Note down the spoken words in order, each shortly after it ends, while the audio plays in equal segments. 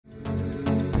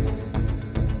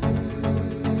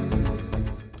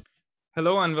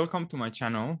Hello and welcome to my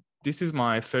channel. This is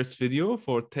my first video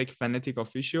for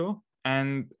Techfanaticofficial,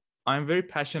 and I'm very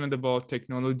passionate about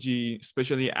technology,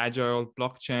 especially agile,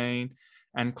 blockchain,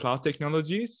 and cloud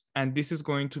technologies. And this is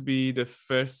going to be the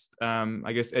first,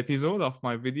 episode of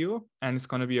my video, and it's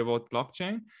going to be about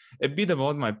blockchain. A bit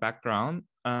about my background.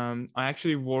 I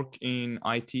actually work in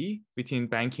IT within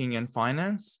banking and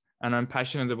finance, and I'm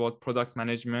passionate about product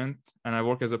management, and I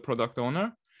work as a product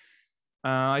owner.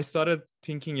 I started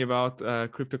thinking about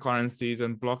cryptocurrencies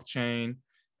and blockchain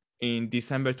in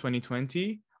December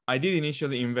 2020. I did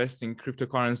initially invest in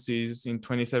cryptocurrencies in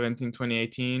 2017,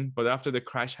 2018, but after the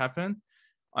crash happened,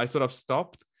 I sort of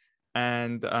stopped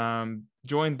and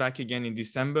joined back again in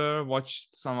December,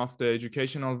 watched some of the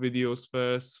educational videos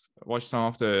first, watched some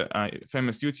of the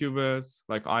famous YouTubers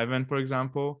like Ivan, for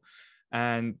example,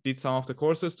 and did some of the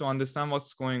courses to understand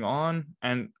what's going on.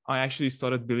 And I actually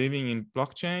started believing in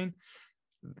blockchain,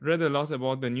 read a lot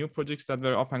about the new projects that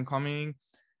were up and coming,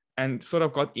 and sort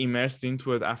of got immersed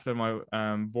into it after my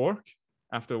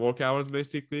after work hours,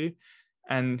 basically.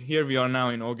 And here we are now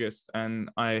in August, and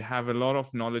I have a lot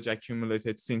of knowledge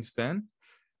accumulated since then.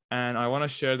 And I want to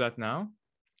share that now.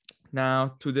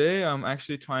 Now, today, I'm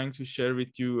actually trying to share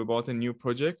with you about a new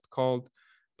project called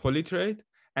Polytrade.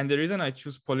 And the reason I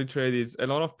choose Polytrade is a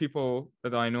lot of people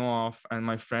that I know of and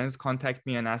my friends contact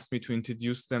me and ask me to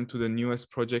introduce them to the newest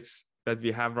projects that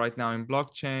we have right now in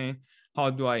blockchain.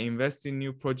 How do I invest in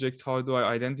new projects? How do I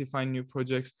identify new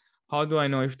projects? How do I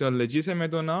know if they're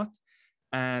legitimate or not?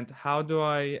 And how do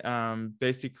I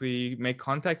basically make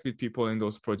contact with people in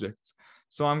those projects?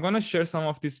 So I'm going to share some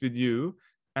of this with you.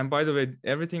 And by the way,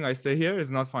 everything I say here is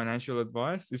not financial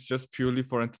advice. It's just purely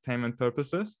for entertainment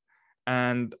purposes.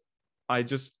 And I'm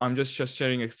just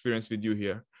sharing experience with you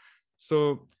here.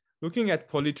 So looking at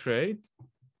Polytrade,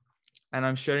 and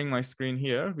I'm sharing my screen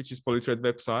here, which is Polytrade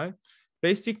website.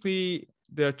 Basically,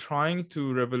 they're trying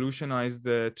to revolutionize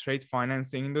the trade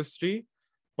financing industry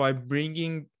by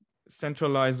bringing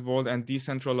centralized world and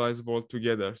decentralized world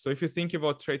together. So if you think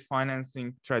about trade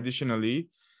financing traditionally,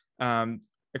 a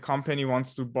company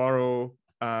wants to borrow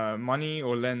money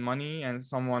or lend money, and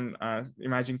someone,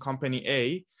 imagine company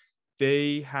A,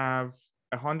 they have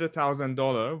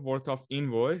 $100,000 worth of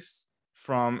invoice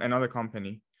from another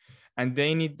company, and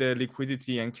they need the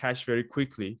liquidity and cash very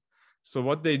quickly. So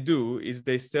what they do is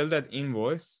they sell that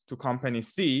invoice to company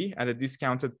C at a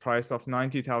discounted price of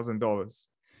 $90,000.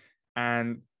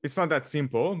 And it's not that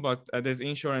simple, but there's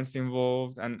insurance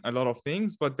involved and a lot of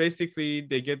things. But basically,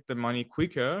 they get the money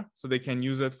quicker so they can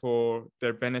use it for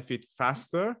their benefit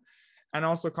faster. And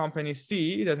also company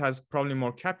C that has probably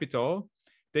more capital,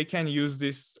 they can use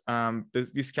this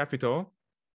capital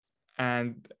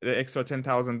and the extra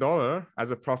 $10,000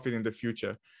 as a profit in the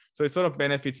future. So it sort of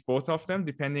benefits both of them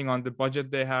depending on the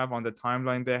budget they have, on the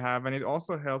timeline they have. And it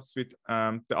also helps with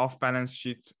the off-balance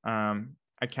sheet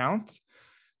account.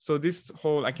 So this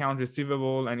whole account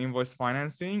receivable and invoice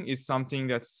financing is something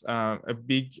that's a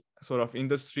big sort of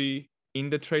industry in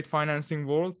the trade financing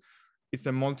world. It's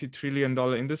a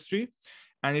multi-trillion-dollar industry,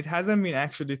 and it hasn't been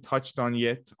actually touched on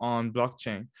yet on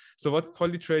blockchain. So what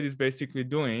Polytrade is basically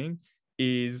doing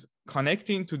is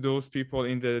connecting to those people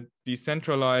in the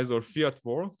decentralized or fiat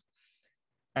world,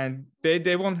 and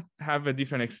they won't have a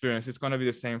different experience. It's going to be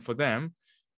the same for them.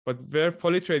 But where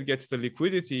Polytrade gets the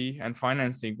liquidity and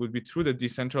financing would be through the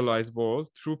decentralized world,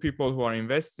 through people who are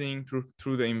investing,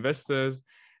 through the investors,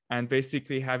 and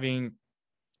basically having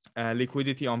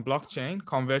liquidity on blockchain,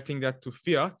 converting that to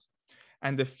fiat.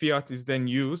 And the fiat is then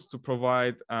used to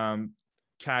provide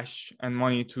cash and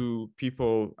money to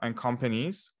people and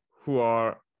companies who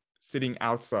are sitting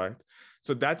outside.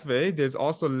 So that way, there's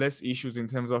also less issues in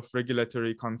terms of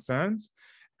regulatory concerns.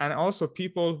 And also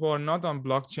people who are not on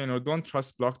blockchain or don't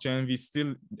trust blockchain, we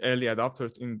still early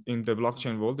adopters in the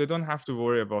blockchain world, they don't have to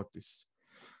worry about this.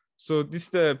 So this is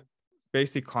the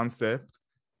basic concept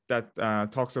that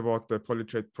talks about the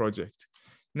Polytrade project.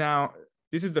 Now,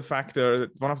 this is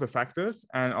one of the factors.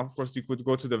 And of course, you could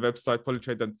go to the website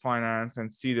Polytrade Finance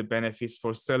and see the benefits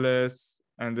for sellers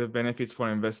and the benefits for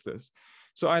investors.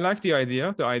 So I like the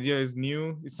idea. The idea is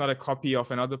new. It's not a copy of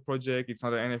another project. It's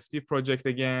not an NFT project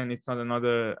again. It's not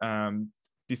another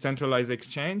decentralized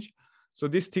exchange. So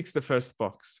this ticks the first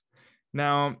box.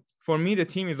 Now, for me, the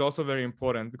team is also very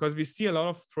important because we see a lot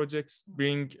of projects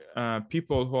bring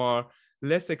people who are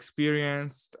less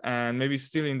experienced and maybe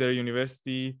still in their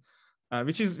university,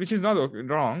 which is not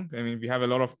wrong. I mean, we have a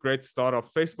lot of great startups.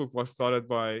 Facebook was started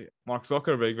by Mark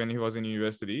Zuckerberg when he was in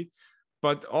university.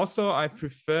 But also I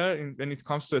prefer, when it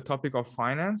comes to the topic of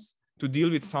finance, to deal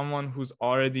with someone who's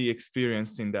already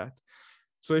experienced in that.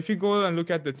 So if you go and look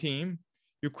at the team,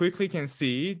 you quickly can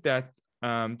see that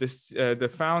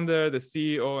the founder, the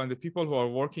CEO, and the people who are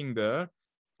working there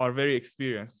are very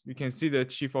experienced. You can see the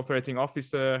chief operating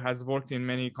officer has worked in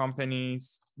many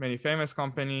companies, many famous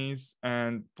companies,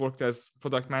 and worked as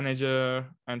product manager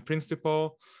and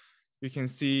principal. You can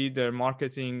see their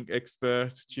marketing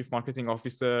expert, chief marketing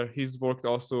officer. He's worked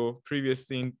also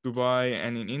previously in Dubai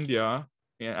and in India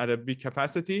at a big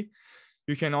capacity.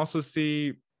 You can also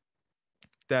see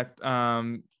that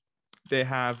they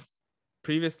have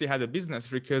previously had a business,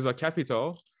 Recursa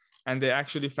Capital, and they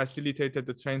actually facilitated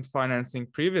the trade financing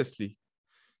previously.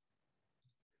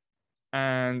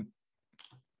 And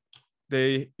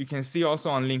you can see also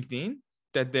on LinkedIn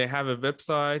that they have a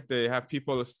website. They have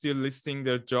people still listing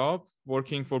their job,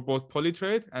 working for both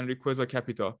Polytrade and Recursa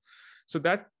Capital. So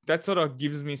that sort of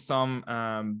gives me some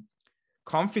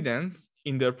confidence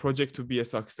in their project to be a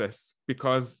success,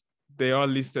 because they are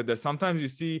listed there. Sometimes you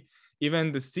see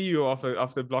even the CEO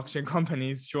of the blockchain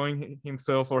company is showing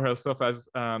himself or herself as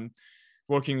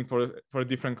working for a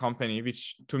different company,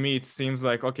 which to me, it seems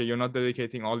like, okay, you're not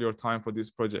dedicating all your time for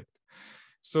this project.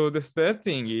 So the third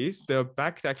thing is they're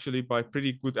backed actually by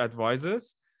pretty good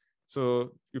advisors.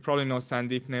 So you probably know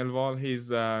Sandeep Nelwal. He's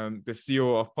the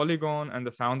CEO of Polygon and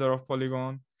the founder of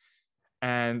Polygon.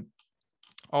 And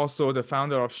also the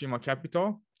founder of Shima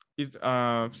Capital is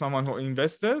someone who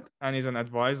invested and is an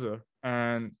advisor.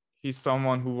 And he's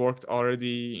someone who worked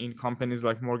already in companies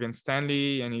like Morgan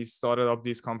Stanley, and he started up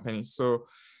these companies. So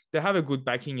they have a good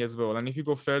backing as well. And if you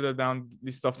go further down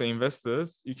list of the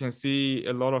investors, you can see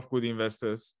a lot of good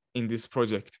investors in this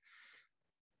project.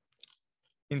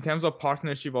 In terms of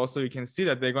partnership, also, you can see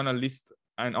that they're going to list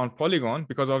on Polygon,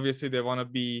 because obviously they want to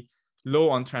be low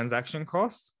on transaction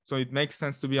costs. So it makes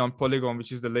sense to be on Polygon,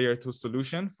 which is the layer 2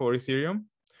 solution for Ethereum.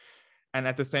 And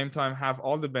at the same time, have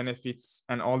all the benefits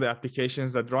and all the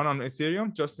applications that run on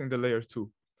Ethereum just in the layer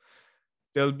 2.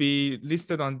 They'll be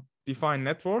listed on DeFi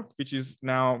Network, which is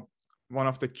now one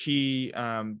of the key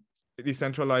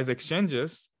decentralized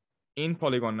exchanges in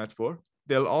Polygon Network.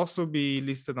 They'll also be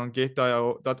listed on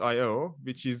Gate.io,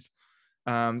 which is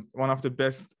one of the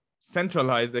best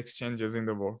centralized exchanges in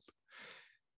the world.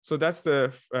 So that's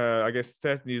the, I guess,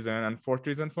 third reason. And fourth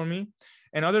reason for me.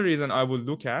 Another reason I would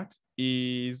look at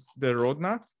is the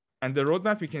roadmap. And the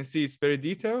roadmap, you can see it's very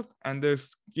detailed, and they're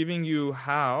giving you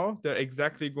how they're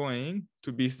exactly going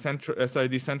to be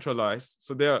decentralized.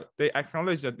 So they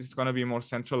acknowledge that it's going to be more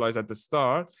centralized at the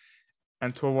start,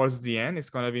 and towards the end, it's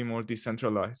going to be more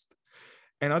decentralized.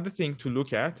 Another thing to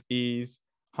look at is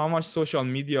how much social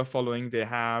media following they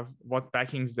have, what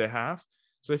backings they have.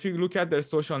 So if you look at their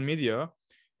social media,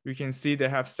 you can see they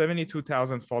have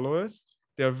 72,000 followers.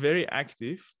 They're very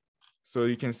active. So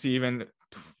you can see even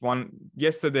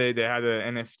yesterday they had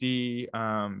an NFT.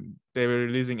 They were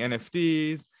releasing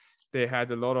NFTs. They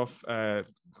had a lot of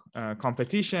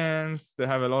competitions. They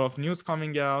have a lot of news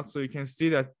coming out. So you can see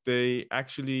that they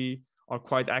actually are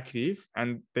quite active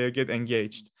and they get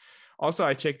engaged. Also,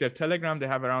 I checked their Telegram. They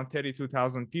have around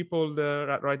 32,000 people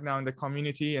there right now in the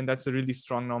community. And that's a really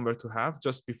strong number to have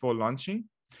just before launching.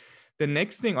 The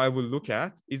next thing I will look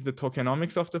at is the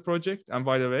tokenomics of the project. And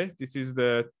by the way, this is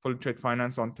the Polytrade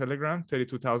Finance on Telegram,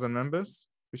 32,000 members,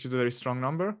 which is a very strong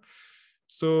number.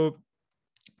 So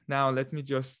now let me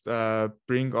just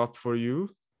bring up for you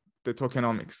the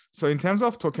tokenomics. So in terms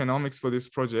of tokenomics for this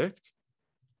project,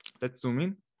 let's zoom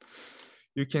in.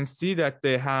 You can see that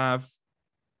they have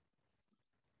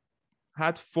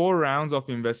had 4 rounds of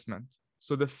investment.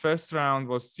 So the first round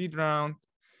was seed round,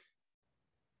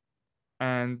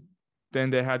 and then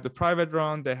they had the private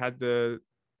round, they had the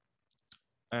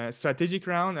strategic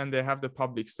round, and they have the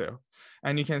public sale.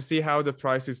 And you can see how the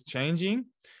price is changing.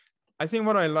 I think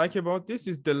what I like about this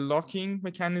is the locking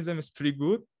mechanism is pretty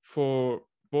good for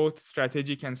both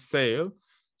strategic and sale.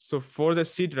 So for the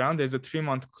seed round, there's a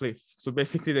 3-month cliff. So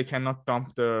basically they cannot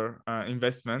dump their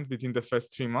investment within the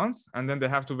first 3 months, and then they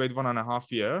have to wait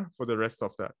 1.5 years for the rest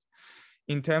of that.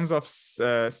 In terms of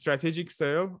strategic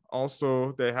sale,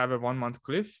 also they have a 1-month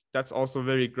cliff. That's also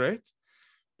very great.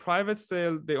 Private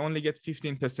sale, they only get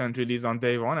 15% release on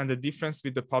day 1. And the difference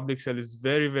with the public sale is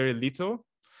very, very little.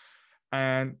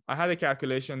 And I had a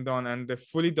calculation done, and the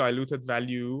fully diluted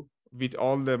value with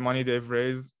all the money they've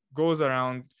raised goes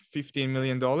around $15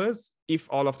 million if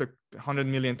all of the 100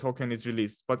 million token is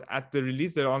released. But at the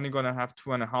release, they're only going to have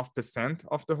 2.5%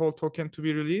 of the whole token to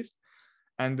be released.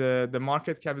 And the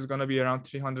market cap is going to be around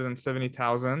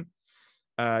 370,000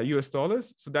 US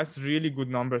dollars. So that's really good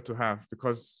number to have,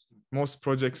 because most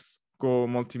projects go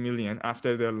multi-million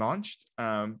after they're launched,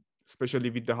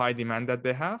 especially with the high demand that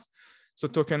they have. So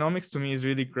tokenomics to me is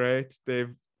really great.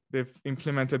 They've They've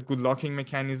implemented good locking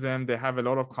mechanism. They have a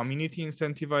lot of community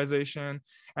incentivization.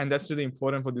 And that's really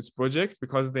important for this project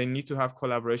because they need to have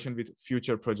collaboration with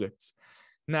future projects.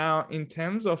 Now, in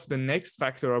terms of the next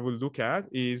factor I will look at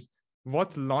is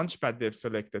what launchpad they've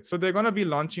selected. So they're going to be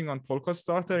launching on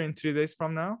Polkastarter in 3 days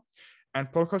from now.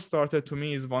 And Polkastarter to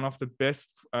me is one of the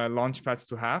best launchpads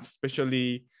to have,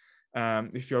 especially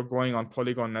if you're going on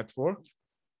Polygon network.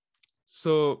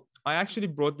 So I actually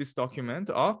brought this document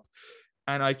up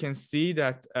and I can see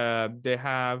that they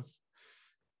have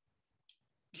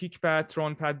Kickpad,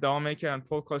 Tronpad, DAOmaker, and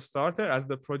Polkastarter as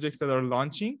the projects that are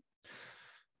launching.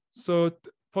 So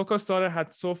Polkastarter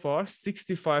had so far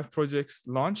 65 projects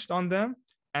launched on them,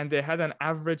 and they had an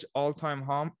average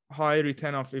all-time high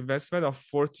return of investment of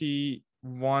 41x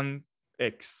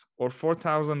or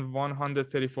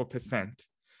 4,134%.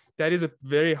 That is a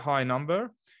very high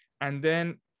number. And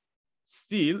then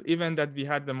still, even that we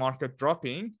had the market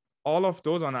dropping, all of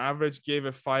those on average gave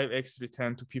a 5x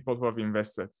return to people who have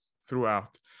invested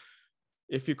throughout.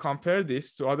 If you compare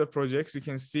this to other projects, you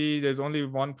can see there's only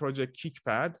one project,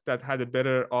 Kickpad, that had a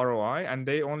better ROI, and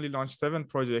they only launched 7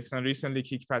 projects. And recently,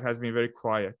 Kickpad has been very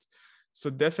quiet. So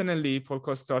definitely,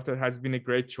 Polkastarter has been a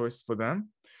great choice for them.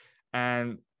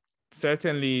 And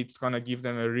certainly, it's going to give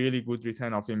them a really good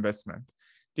return of investment.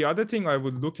 The other thing I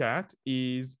would look at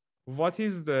is what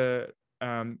is the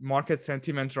market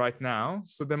sentiment right now.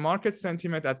 So the market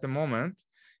sentiment at the moment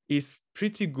is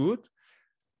pretty good.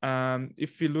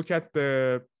 If you look at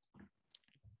the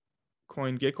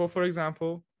CoinGecko, for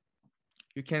example,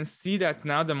 you can see that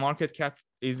now the market cap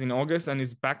is in August and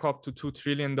is back up to $2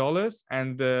 trillion.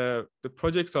 And the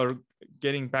projects are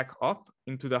getting back up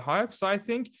into the hype. So I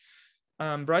think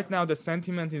right now the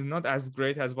sentiment is not as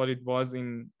great as what it was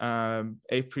in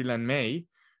April and May,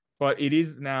 but it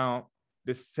is now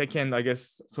the second, I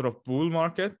guess, sort of bull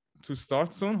market to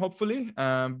start soon, hopefully,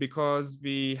 because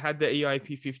we had the EIP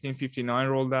 1559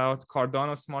 rolled out,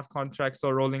 Cardano smart contracts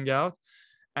are rolling out,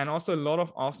 and also a lot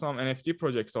of awesome NFT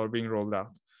projects are being rolled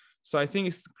out. So I think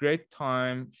it's a great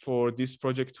time for this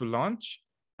project to launch.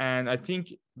 And I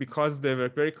think because they were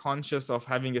very conscious of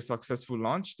having a successful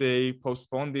launch, they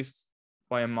postponed this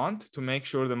by a month to make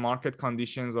sure the market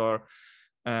conditions are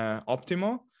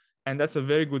optimal. And that's a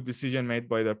very good decision made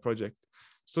by the project.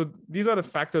 So these are the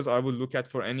factors I would look at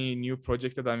for any new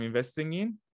project that I'm investing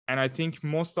in. And I think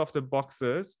most of the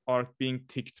boxes are being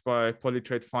ticked by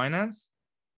Polytrade Finance.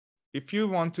 If you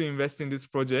want to invest in this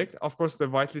project, of course, the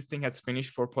whitelisting has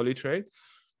finished for Polytrade,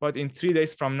 but in 3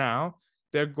 days from now,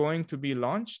 they're going to be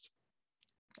launched,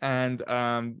 and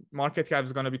market cap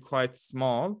is going to be quite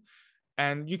small.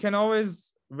 And you can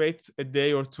always wait a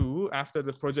day or two after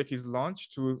the project is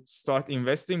launched to start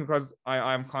investing, because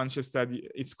I'm conscious that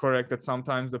it's correct that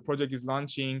sometimes the project is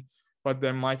launching, but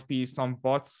there might be some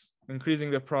bots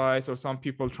increasing the price or some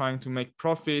people trying to make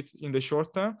profit in the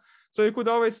short term. So you could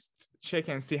always check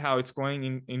and see how it's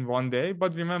going in one day.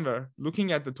 But remember,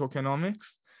 looking at the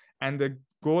tokenomics and the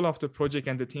goal of the project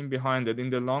and the team behind it, in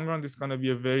the long run, this is going to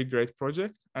be a very great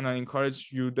project. And I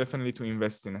encourage you definitely to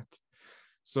invest in it.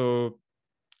 So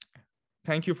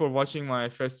thank you for watching my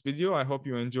first video. I hope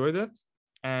you enjoyed it.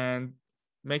 And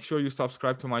make sure you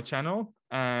subscribe to my channel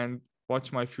and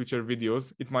watch my future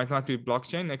videos. It might not be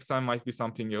blockchain. Next time might be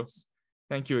something else.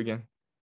 Thank you again.